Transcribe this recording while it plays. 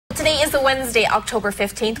Today is a Wednesday, October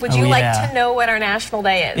 15th. Would you like to know what our national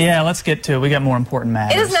day is? Yeah, let's get to it. We got more important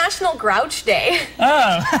matters. It is National Grouch Day.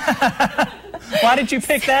 Oh. Why did you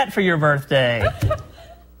pick that for your birthday?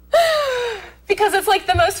 Because it's like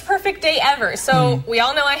the most perfect day ever. So we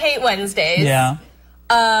all know I hate Wednesdays. Yeah.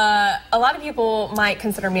 A lot of people might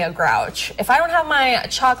consider me a grouch. If I don't have my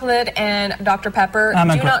chocolate and Dr. Pepper, do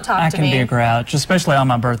not talk to me. I can be a grouch, especially on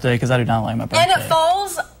my birthday, because I do not like my birthday. And it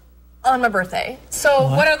falls on my birthday. So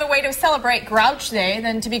what other way to celebrate Grouch Day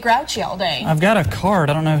than to be grouchy all day? I've got a card.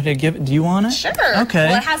 I don't know who to give it. Do you want it? Sure. Okay.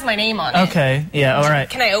 Well, it has my name on it. Okay. Yeah, all right.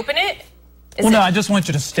 Can I open it? No, I just want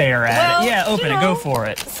you to stare at it. Yeah, open it. Go for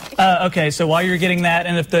it. Okay, so while you're getting that,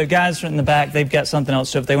 and if the guys are in the back, they've got something else,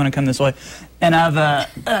 so if they want to come this way. And I've,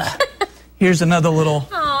 here's another little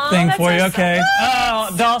thing for you. Okay.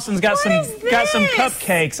 Oh, Dawson's got some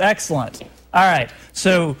cupcakes. Excellent. All right.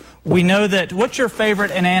 So we know that. What's your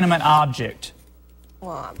favorite inanimate object?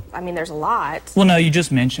 Well, I mean, there's a lot. Well, no, you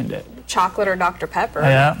just mentioned it. Chocolate or Dr. Pepper.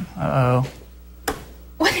 Yeah. Uh-oh.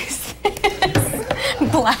 What is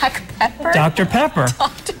this? Black pepper? Dr. Pepper.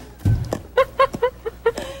 Dr.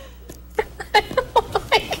 Oh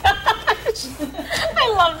my gosh.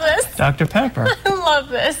 I love this. Dr. Pepper. I love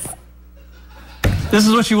this. This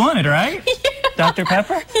is what you wanted, right? Yeah. Dr.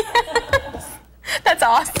 Pepper? Yes. That's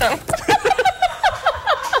awesome.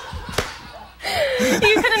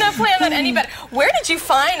 You couldn't have planned that any better. Where did you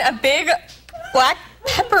find a big black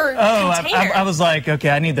pepper container? I was like, okay,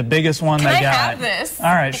 I need the biggest one they got. Can I have this?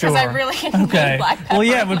 All right, sure. Because I really need black pepper. Well,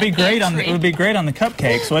 yeah, it would be great on the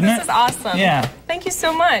cupcakes, wouldn't it? This is awesome. Yeah. Thank you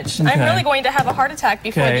so much. Okay. I'm really going to have a heart attack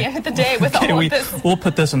before the end of the day with all of this. We'll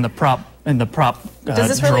put this in the prop Does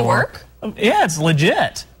this really work? Yeah, it's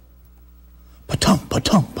legit. Patum,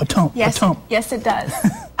 patum, patum, patum. Yes, it does.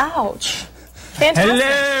 Ouch. Fantastic.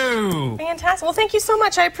 Hello. Fantastic. Well, thank you so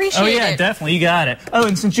much. I appreciate it. Oh, yeah, definitely. You got it. Oh,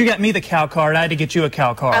 and since you got me the cow card, I had to get you a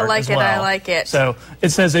cow card I like as it. well. I like it. So it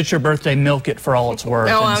says it's your birthday. Milk it for all it's worth.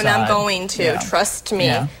 No, inside. I'm going to. Yeah. Trust me.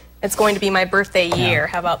 Yeah. It's going to be my birthday year.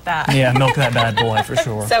 How about that? Yeah, milk that bad boy for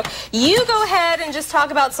sure. So you go ahead and just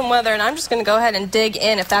talk about some weather, and I'm just going to go ahead and dig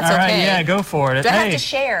in if that's okay. All right, yeah, go for it. Do I have to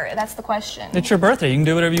share? That's the question. It's your birthday. You can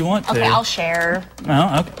do whatever you want to. Okay, I'll share.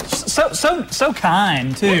 Oh, okay. So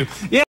kind, too. Yeah.